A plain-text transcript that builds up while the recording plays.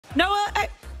Noah,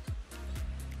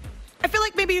 I feel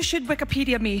like maybe you should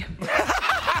Wikipedia me.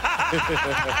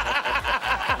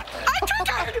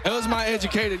 That was my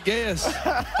educated guess.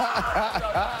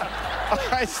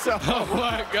 Oh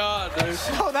my God, dude.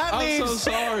 So that means... I'm so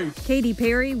sorry. Katy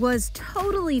Perry was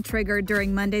totally triggered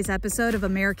during Monday's episode of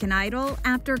American Idol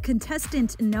after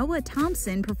contestant Noah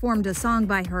Thompson performed a song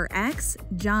by her ex,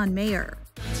 John Mayer.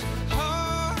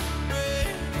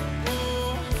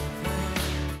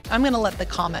 I'm going to let the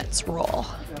comments roll.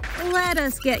 Let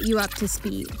us get you up to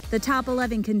speed. The top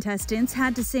 11 contestants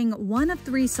had to sing one of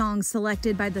 3 songs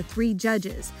selected by the 3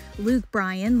 judges, Luke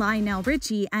Bryan, Lionel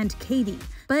Richie, and Katy.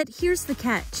 But here's the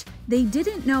catch. They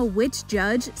didn't know which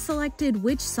judge selected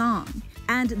which song.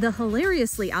 And the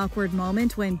hilariously awkward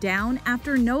moment went down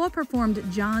after Noah performed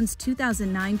John's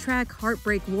 2009 track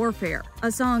Heartbreak Warfare,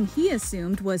 a song he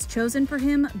assumed was chosen for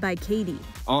him by Katy.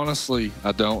 Honestly,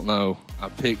 I don't know. I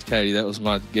picked Katy. That was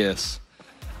my guess.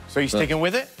 So you sticking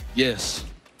with it? Yes.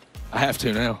 I have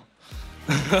to now.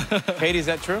 Katy, is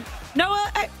that true?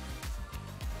 Noah,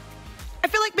 I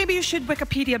feel like maybe you should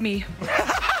Wikipedia me.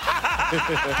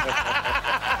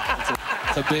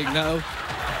 It's a big no.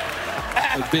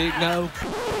 A big no.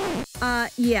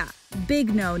 Yeah.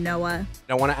 Big no, Noah.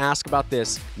 I want to ask about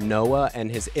this Noah and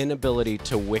his inability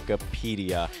to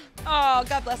Wikipedia. Oh,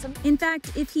 God bless him. In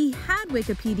fact, if he had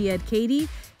Wikipedia'd Katy,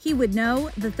 he would know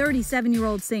the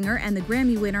 37-year-old singer and the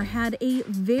Grammy winner had a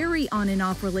very on and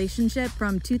off relationship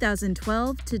from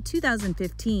 2012 to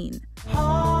 2015.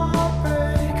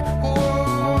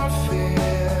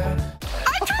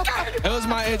 That was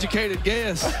my educated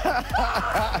guess.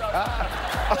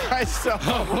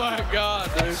 Oh my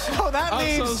God, dude. So that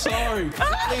means... I'm so sorry.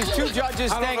 That means 2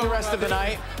 judges staying the rest of the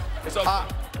night. It's okay.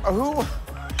 Who?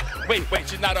 Wait,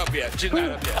 she's not up yet. She's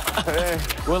not up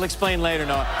yet. We'll explain later,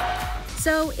 Noah.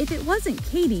 So if it wasn't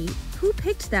Katy, who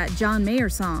picked that John Mayer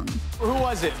song? Who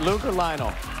was it, Luke or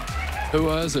Lionel? Who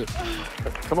was it?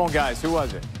 Come on, guys, who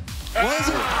was it? Was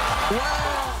it?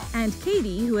 Wow. And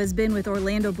Katy, who has been with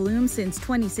Orlando Bloom since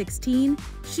 2016,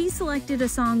 she selected a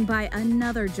song by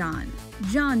another John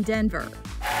Denver.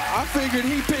 I figured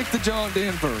he picked the John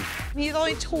Denver. He's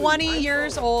only 20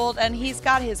 years old, and he's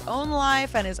got his own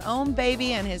life and his own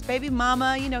baby and his baby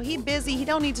mama. You know, he's busy. He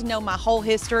don't need to know my whole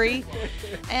history.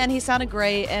 And he sounded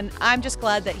great, and I'm just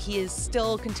glad that he is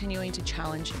still continuing to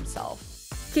challenge himself.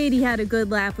 Katy had a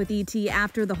good laugh with E.T.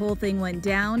 after the whole thing went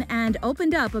down and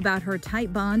opened up about her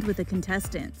tight bond with the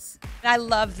contestants. I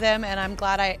love them, and I'm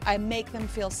glad I make them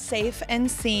feel safe and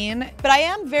seen. But I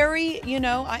am very,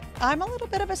 I'm a little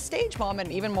bit of a stage mom, and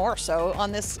even more so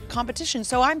on this competition.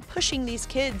 So I'm pushing these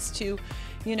kids to,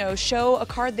 show a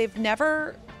card they've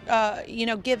never,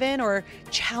 given or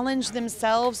challenged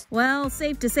themselves. Well,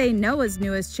 safe to say Noah's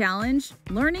newest challenge,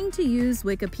 learning to use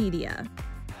Wikipedia.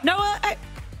 Noah,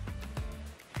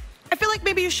 I feel like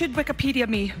maybe you should Wikipedia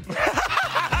me.